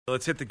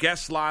Let's hit the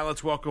guest line.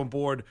 Let's welcome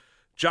aboard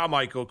John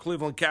Michael,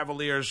 Cleveland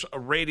Cavaliers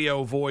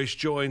radio voice,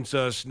 joins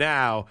us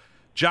now.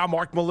 John,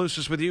 Mark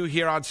Malusis with you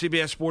here on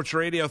CBS Sports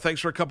Radio.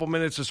 Thanks for a couple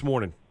minutes this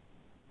morning.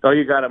 Oh,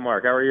 you got it,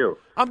 Mark. How are you?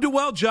 I'm doing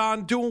well,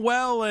 John. Doing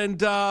well. And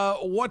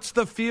what's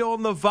the feel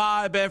and the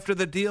vibe after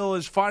the deal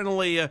is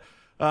finally is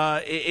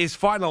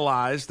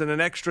finalized and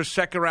an extra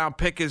second-round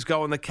pick is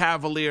going the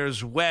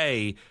Cavaliers'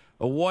 way?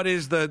 What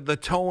is the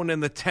tone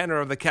and the tenor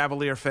of the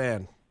Cavalier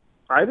fan?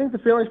 I think the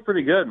feeling's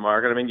pretty good,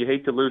 Mark. I mean, you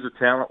hate to lose a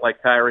talent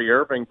like Kyrie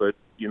Irving, but,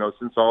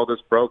 since all this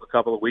broke a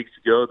couple of weeks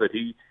ago that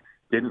he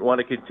didn't want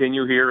to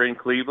continue here in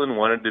Cleveland,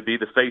 wanted to be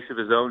the face of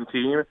his own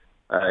team,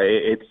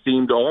 it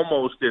seemed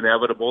almost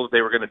inevitable that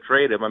they were going to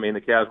trade him. I mean,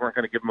 the Cavs weren't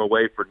going to give him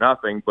away for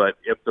nothing, but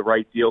if the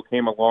right deal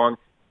came along,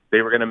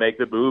 they were going to make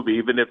the move,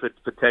 even if it's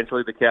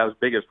potentially the Cavs'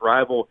 biggest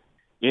rival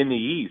in the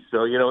East.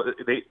 So,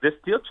 this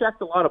deal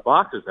checked a lot of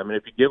boxes. I mean,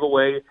 if you give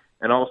away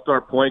an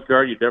all-star point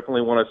guard, you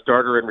definitely want a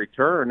starter in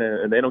return,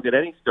 and they don't get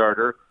any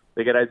starter.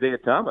 They get Isaiah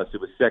Thomas, who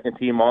was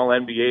second-team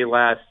All-NBA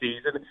last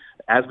season.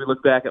 As we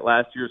look back at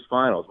last year's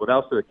finals, what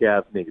else do the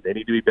Cavs need? They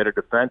need to be better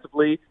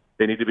defensively.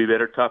 They need to be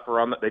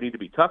tougher they need to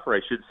be tougher, I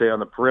should say, on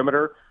the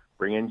perimeter.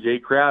 Bring in Jay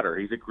Crowder.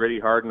 He's a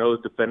gritty,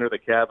 hard-nosed defender. The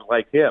Cavs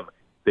like him.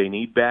 They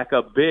need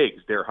backup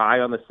bigs. They're high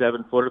on the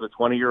 7-footer, the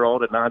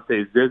 20-year-old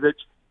Anante Zizic.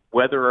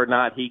 Whether or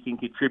not he can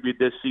contribute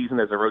this season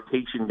as a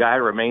rotation guy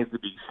remains to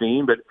be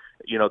seen, but,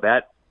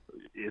 that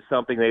is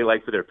something they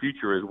like for their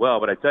future as well.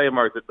 But I tell you,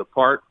 Mark, that the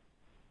part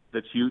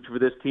that's huge for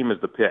this team is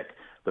the pick.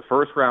 The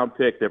first-round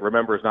pick that,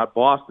 remember, is not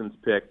Boston's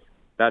pick.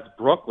 That's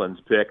Brooklyn's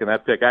pick, and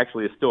that pick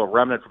actually is still a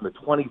remnant from the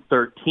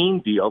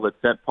 2013 deal that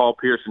sent Paul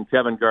Pierce and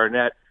Kevin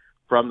Garnett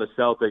from the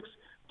Celtics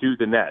to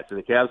the Nets. And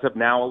the Cavs have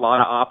now a lot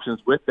of options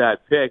with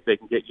that pick. They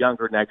can get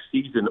younger next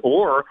season,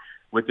 or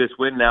with this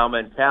win-now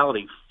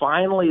mentality,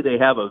 finally they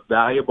have a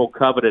valuable,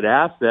 coveted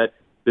asset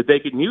that they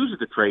can use at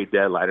the trade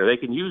deadline, or they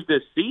can use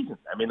this season.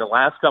 I mean, the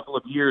last couple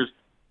of years,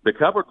 the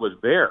cupboard was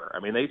bare. I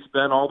mean, they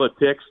spent all the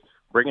picks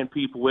bringing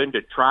people in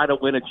to try to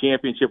win a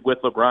championship with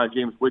LeBron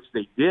James, which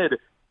they did,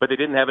 but they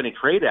didn't have any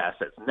trade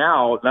assets.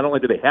 Now, not only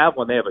do they have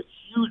one, they have a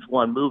huge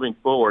one moving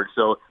forward.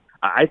 So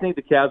I think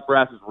the Cavs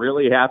brass is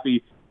really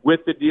happy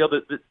with the deal.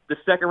 The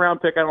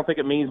second-round pick, I don't think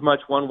it means much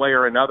one way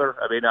or another.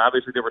 I mean,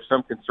 obviously there were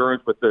some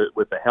concerns with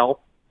the health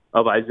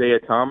of Isaiah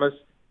Thomas.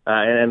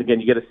 And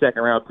again, you get a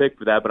second-round pick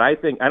for that. But I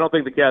don't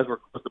think the Cavs were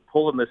close to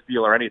pulling this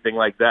deal or anything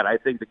like that. I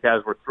think the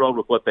Cavs were thrilled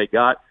with what they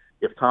got.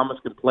 If Thomas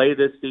can play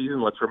this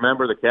season, let's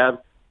remember the Cavs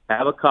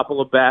have a couple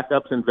of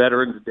backups and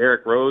veterans,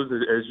 Derrick Rose,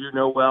 as you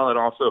know well, and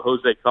also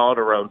Jose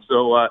Calderon.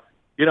 So,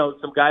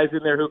 some guys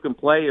in there who can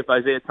play. If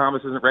Isaiah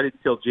Thomas isn't ready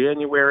until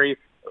January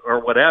or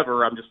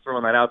whatever, I'm just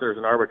throwing that out there as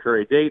an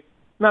arbitrary date.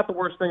 Not the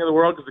worst thing in the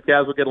world because the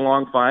Cavs will get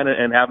along fine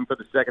and have him for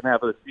the second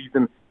half of the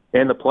season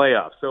and the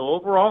playoffs. So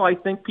overall, I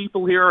think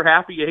people here are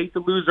happy. You hate to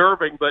lose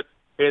Irving, but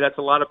hey, that's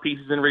a lot of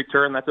pieces in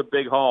return. That's a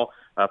big haul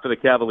for the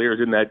Cavaliers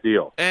in that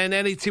deal. And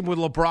any team with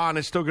LeBron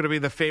is still going to be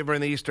the favorite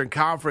in the Eastern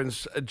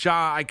Conference.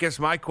 John, I guess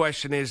my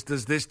question is,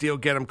 does this deal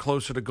get them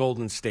closer to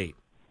Golden State?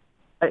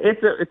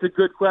 It's a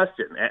good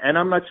question, and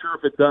I'm not sure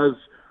if it does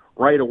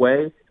right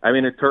away. I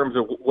mean, in terms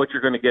of what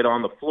you're going to get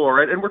on the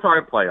floor, and we're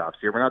talking playoffs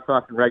here. We're not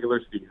talking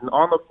regular season.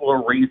 On the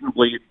floor,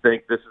 reasonably, you'd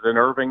think this is an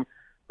Irving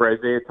for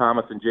Isaiah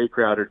Thomas and Jay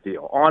Crowder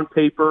deal. On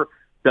paper,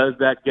 does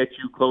that get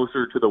you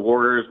closer to the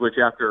Warriors, which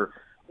after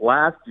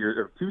last year,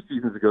 or 2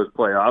 seasons ago's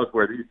playoffs,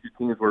 where these two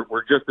teams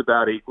were just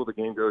about equal, the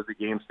game goes to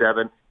Game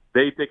 7,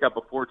 they pick up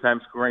a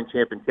 4-time scoring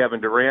champion, Kevin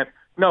Durant?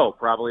 No,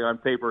 probably on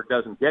paper it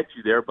doesn't get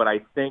you there, but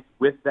I think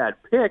with that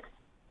pick,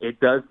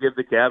 it does give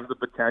the Cavs the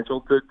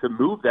potential to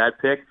move that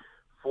pick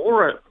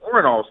for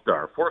an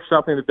all-star, for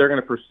something that they're going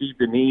to perceive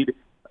the need,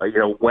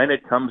 when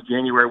it comes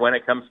January, when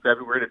it comes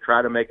February, to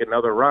try to make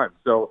another run.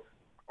 So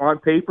on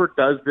paper,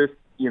 does this,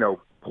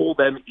 pull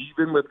them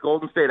even with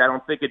Golden State? I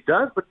don't think it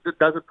does, but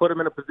does it put them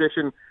in a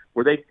position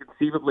where they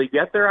conceivably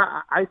get there?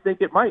 I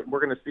think it might.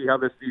 We're going to see how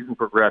this season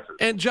progresses.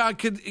 And John,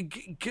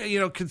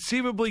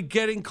 conceivably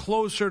getting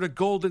closer to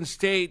Golden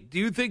State, do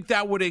you think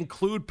that would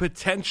include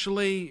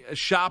potentially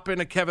shopping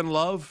a Kevin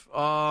Love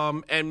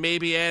and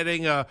maybe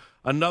adding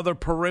another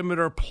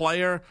perimeter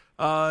player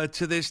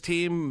to this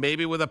team,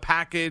 maybe with a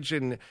package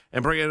and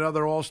bring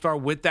another all-star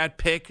with that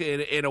pick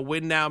in a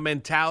win-now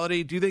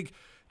mentality? Do you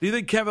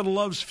think Kevin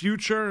Love's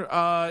future,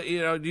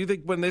 do you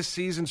think when this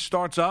season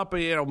starts up,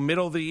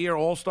 middle of the year,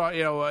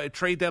 all-star,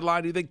 trade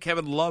deadline, do you think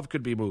Kevin Love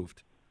could be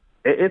moved?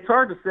 It's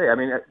hard to say. I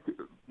mean,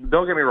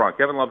 don't get me wrong.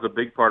 Kevin Love's a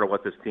big part of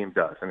what this team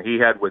does. And he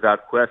had,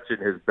 without question,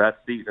 his best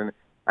season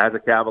as a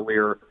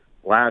Cavalier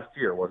last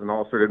year. Wasn't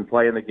all-star, didn't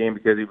play in the game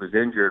because he was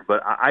injured.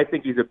 But I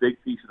think he's a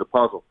big piece of the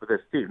puzzle for this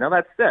team. Now,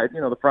 that said,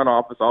 the front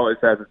office always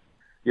has,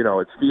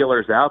 its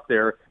feelers out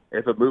there.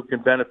 If a move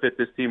can benefit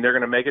this team, they're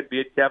going to make it, be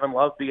it Kevin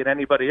Love, be it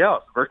anybody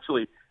else,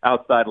 virtually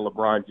outside of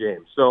LeBron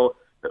James. So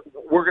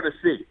we're going to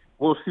see.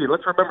 We'll see.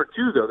 Let's remember,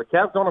 too, though, the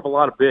Cavs don't have a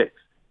lot of bigs.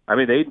 I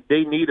mean,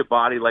 they need a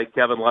body like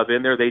Kevin Love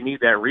in there. They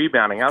need that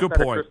rebounding. Outside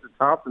of Tristan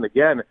Thompson,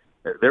 again,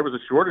 there was a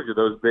shortage of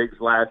those bigs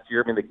last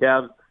year. I mean, the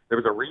Cavs There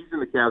was a reason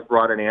the Cavs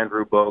brought in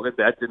Andrew Bogut.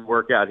 That didn't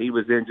work out. He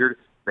was injured.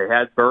 They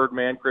had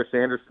Birdman, Chris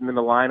Anderson in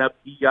the lineup.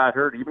 He got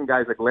hurt. Even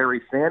guys like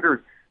Larry Sanders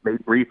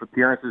made brief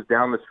appearances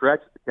down the stretch.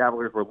 The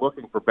Cavaliers were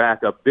looking for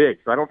backup bigs.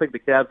 So I don't think the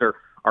Cavs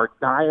are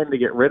dying to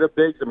get rid of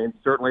bigs. I mean,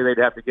 certainly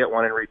they'd have to get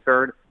one in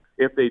return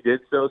if they did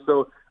so.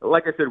 So,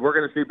 like I said, we're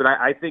going to see. But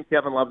I think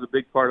Kevin Love's a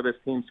big part of this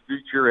team's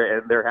future,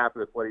 and they're happy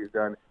with what he's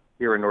done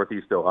here in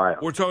Northeast Ohio.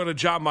 We're talking to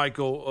John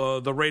Michael,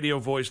 the radio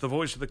voice, the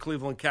voice of the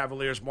Cleveland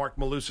Cavaliers. Mark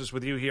Malusis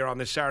with you here on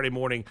this Saturday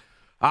morning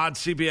on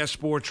CBS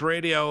Sports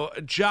Radio.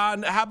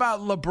 John, how about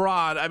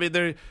LeBron? I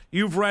mean,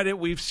 you've read it.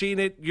 We've seen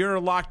it. You're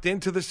locked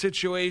into the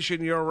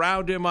situation. You're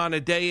around him on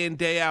a day-in,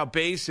 day-out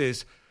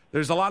basis.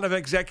 There's a lot of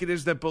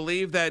executives that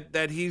believe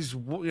that he's,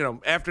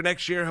 after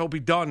next year, he'll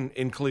be done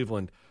in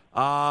Cleveland.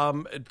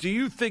 Do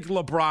you think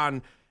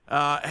LeBron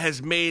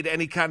has made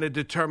any kind of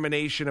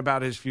determination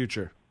about his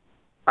future?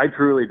 I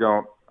truly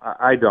don't.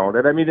 I don't.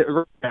 And I mean,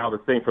 right now the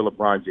thing for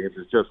LeBron James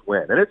is just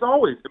win. And it's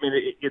always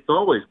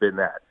been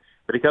that.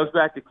 But he comes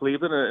back to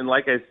Cleveland, and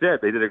like I said,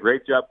 they did a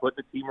great job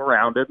putting the team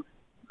around him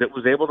that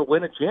was able to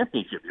win a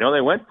championship.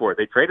 They went for it.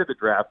 They traded the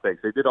draft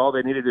picks. They did all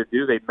they needed to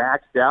do. They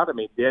maxed out. I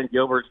mean, Dan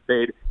Gilbert's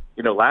paid,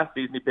 last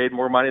season he paid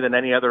more money than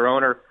any other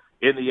owner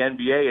in the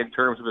NBA in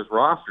terms of his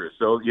roster.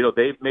 So,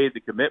 they've made the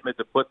commitment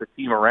to put the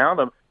team around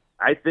him.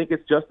 I think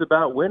it's just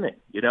about winning,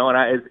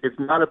 it's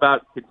not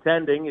about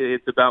contending.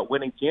 It's about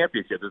winning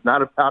championships. It's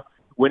not about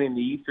winning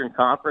the Eastern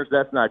Conference.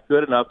 That's not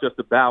good enough just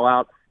to bow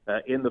out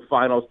in the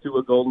finals to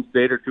a Golden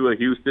State or to a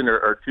Houston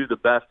or to the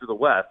best of the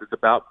West. It's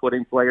about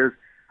putting players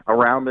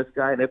around this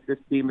guy. And if this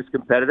team is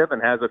competitive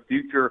and has a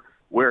future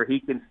where he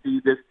can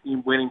see this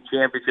team winning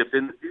championships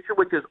in the future,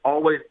 which has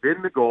always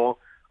been the goal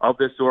of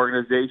this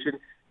organization,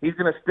 he's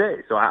going to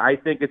stay. So I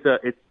think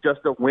it's just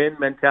a win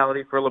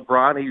mentality for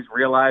LeBron. He's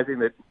realizing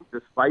that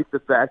despite the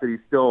fact that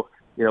he's still,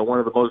 one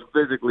of the most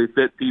physically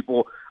fit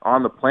people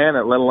on the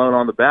planet, let alone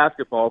on the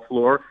basketball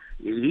floor,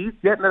 he's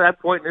getting to that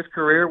point in his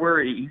career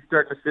where he's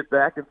starting to sit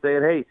back and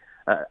saying, hey,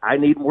 I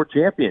need more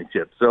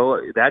championships. So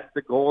that's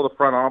the goal of the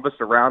front office,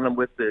 around him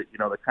with the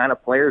kind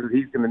of players that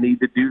he's going to need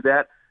to do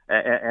that.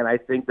 And I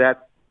think that's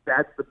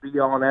the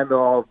be-all and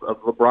end-all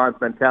of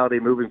LeBron's mentality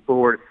moving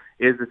forward.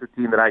 Is this a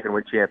team that I can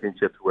win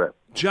championships with?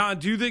 John,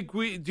 do you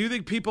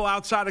think people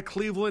outside of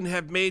Cleveland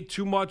have made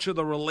too much of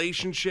the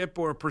relationship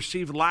or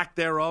perceived lack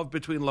thereof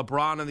between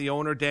LeBron and the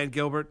owner, Dan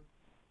Gilbert?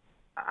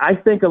 I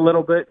think a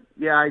little bit.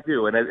 Yeah, I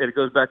do. And it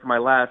goes back to my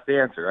last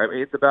answer. I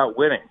mean, it's about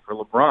winning for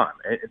LeBron.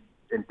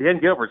 And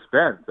Dan Gilbert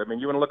spends. I mean,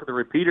 you want to look at the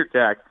repeater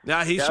tax.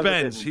 Yeah, he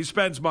spends. He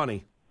spends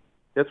money.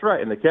 That's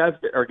right. And the Cavs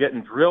are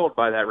getting drilled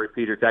by that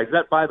repeater tax.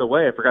 That, by the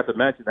way, I forgot to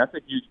mention, that's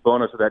a huge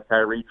bonus of that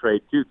Kyrie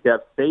trade, too. Cavs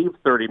saved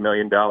 $30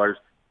 million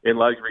in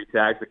luxury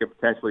tax that could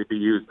potentially be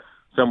used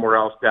somewhere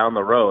else down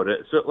the road.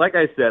 So, like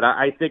I said,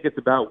 I think it's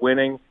about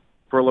winning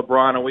for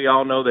LeBron, and we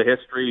all know the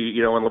history,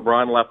 when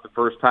LeBron left the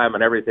first time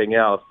and everything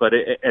else. But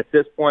at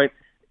this point,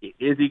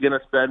 is he going to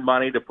spend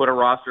money to put a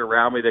roster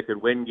around me that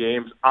could win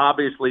games?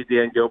 Obviously,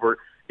 Dan Gilbert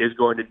is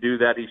going to do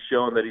that. He's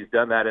shown that he's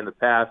done that in the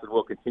past and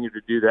will continue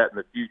to do that in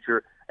the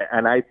future.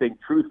 And I think,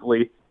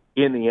 truthfully,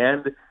 in the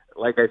end,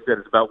 like I said,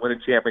 it's about winning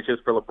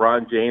championships for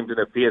LeBron James. And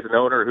if he has an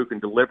owner who can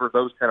deliver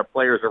those kind of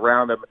players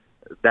around him,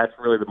 that's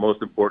really the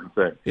most important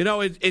thing.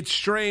 It's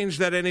strange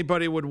that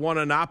anybody would want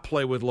to not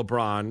play with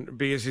LeBron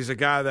because he's a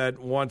guy that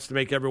wants to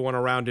make everyone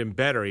around him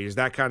better. He's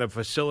that kind of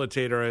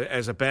facilitator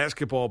as a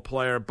basketball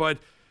player. But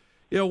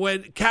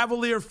when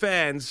Cavalier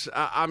fans,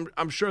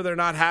 I'm sure they're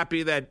not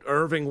happy that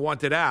Irving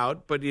wanted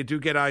out, but you do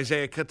get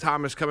Isaiah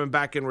Thomas coming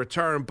back in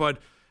return. But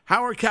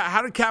how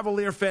do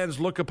Cavalier fans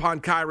look upon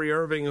Kyrie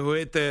Irving, who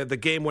hit the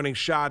game-winning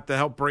shot to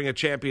help bring a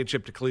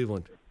championship to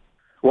Cleveland?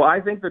 Well,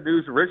 I think the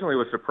news originally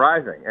was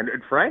surprising, and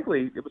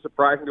frankly, it was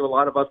surprising to a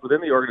lot of us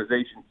within the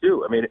organization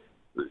too. I mean,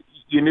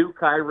 you knew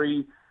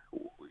Kyrie,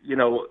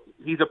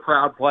 he's a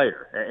proud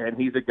player, and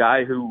he's a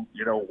guy who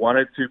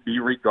wanted to be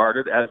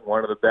regarded as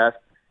one of the best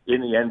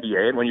in the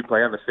NBA, and when you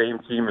play on the same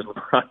team as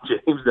LeBron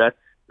James,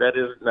 that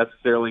isn't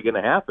necessarily going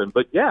to happen.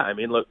 But yeah, I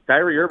mean, look,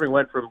 Kyrie Irving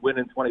went from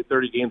winning 20,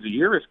 30 games a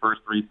year his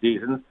first 3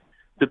 seasons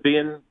to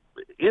being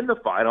in the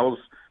finals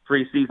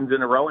 3 seasons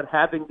in a row and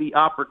having the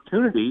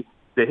opportunity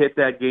to hit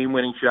that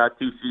game-winning shot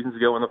 2 seasons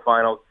ago in the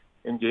finals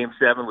in Game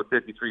 7 with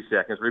 53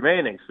 seconds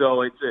remaining.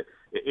 So it's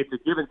a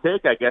give and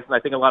take, I guess, and I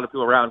think a lot of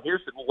people around here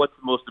said, well, what's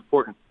the most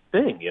important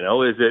thing?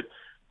 Is it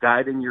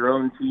guiding your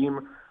own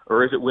team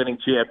or is it winning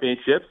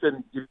championships?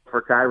 And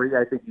for Kyrie,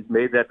 I think he's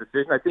made that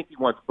decision. I think he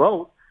wants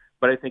both,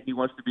 but I think he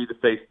wants to be the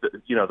face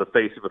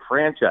of a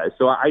franchise.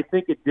 So I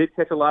think it did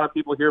catch a lot of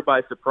people here by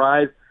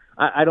surprise.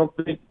 I don't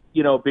think,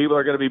 people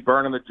are going to be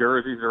burning the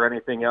jerseys or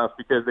anything else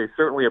because they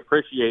certainly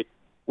appreciate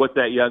what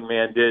that young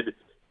man did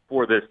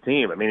for this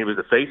team. I mean, he was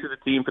the face of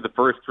the team for the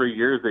first 3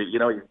 years.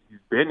 He's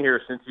been here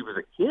since he was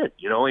a kid.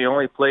 He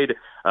only played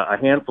a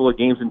handful of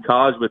games in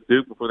college with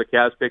Duke before the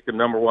Cavs picked him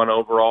number 1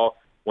 overall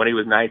when he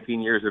was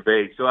 19 years of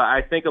age. So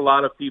I think a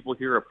lot of people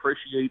here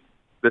appreciate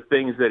the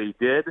things that he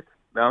did.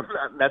 Now,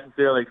 I'm not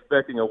necessarily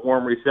expecting a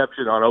warm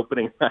reception on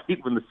opening night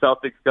when the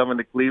Celtics come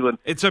into Cleveland.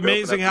 It's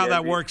amazing how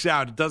that works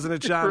out, doesn't it,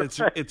 John?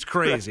 It's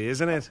crazy,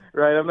 isn't it?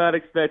 Right. I'm not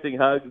expecting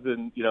hugs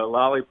and,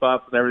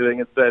 lollipops and everything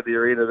inside the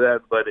arena then,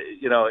 but,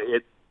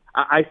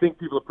 I think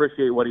people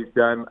appreciate what he's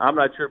done. I'm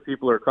not sure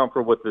people are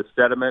comfortable with the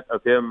sentiment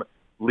of him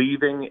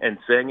leaving and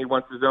saying he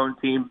wants his own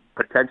team,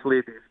 potentially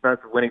at the expense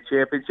of winning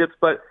championships,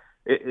 but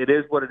it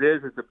is what it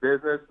is. It's a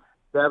business.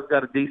 Cavs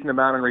got a decent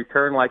amount in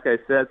return, like I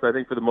said, so I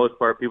think for the most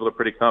part people are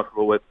pretty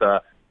comfortable with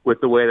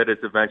the way that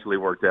it's eventually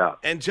worked out.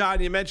 And, John,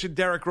 you mentioned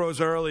Derrick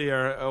Rose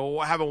earlier.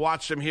 Haven't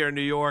watched him here in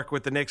New York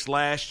with the Knicks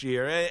last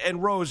year.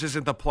 And Rose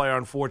isn't the player,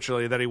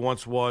 unfortunately, that he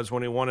once was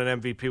when he won an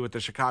MVP with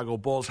the Chicago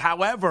Bulls.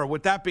 However,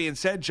 with that being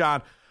said,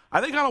 John, I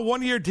think on a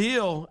one-year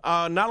deal,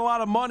 not a lot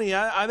of money,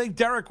 I think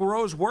Derrick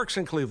Rose works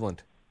in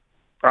Cleveland.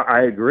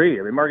 I agree.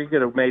 I mean, Mark, he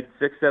could have made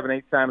 6, 7,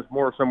 8 times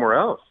more somewhere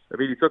else. I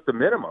mean, he took the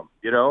minimum,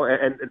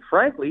 and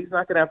frankly, he's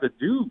not going to have to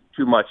do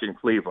too much in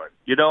Cleveland.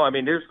 I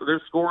mean, there's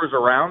scorers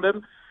around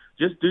him.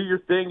 Just do your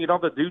thing. You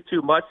don't have to do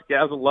too much.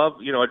 Guys will love,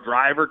 a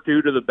drive or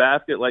two to the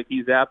basket like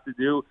he's apt to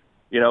do,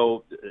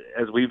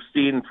 as we've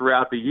seen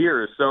throughout the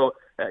years. So,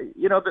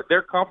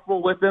 they're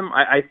comfortable with him.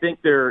 I think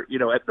they're,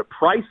 at the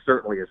price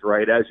certainly is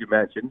right, as you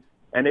mentioned.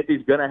 And if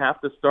he's going to have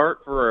to start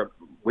for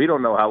we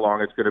don't know how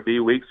long it's going to be,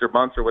 weeks or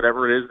months or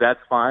whatever it is, that's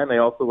fine. They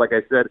also, like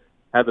I said,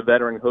 have the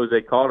veteran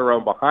Jose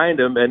Calderon behind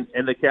him, and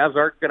the Cavs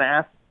aren't going to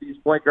ask these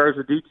point guards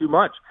to do too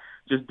much.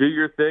 Just do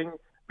your thing,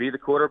 be the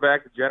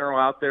quarterback, the general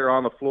out there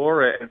on the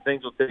floor, and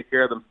things will take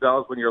care of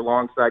themselves when you're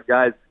alongside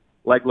guys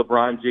like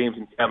LeBron James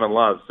and Kevin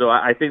Love. So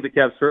I think the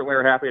Cavs certainly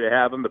are happy to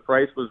have him. The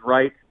price was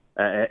right,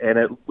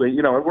 and we're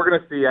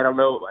going to see. I don't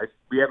know.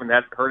 We haven't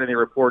heard any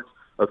reports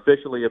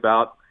officially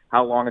about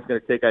how long it's going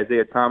to take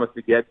Isaiah Thomas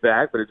to get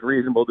back, but it's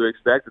reasonable to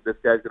expect that this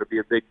guy's going to be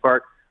a big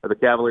part of the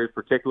Cavaliers,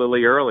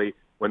 particularly early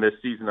when this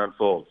season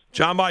unfolds.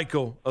 John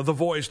Michael,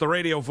 the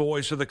radio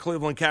voice of the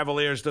Cleveland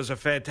Cavaliers, does a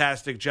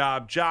fantastic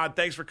job. John,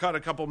 thanks for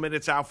cutting a couple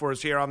minutes out for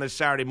us here on this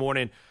Saturday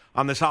morning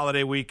on this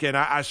holiday weekend.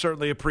 I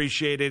certainly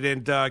appreciate it,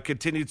 and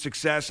continued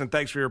success, and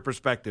thanks for your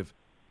perspective.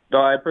 No,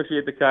 I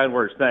appreciate the kind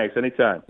words. Thanks. Anytime.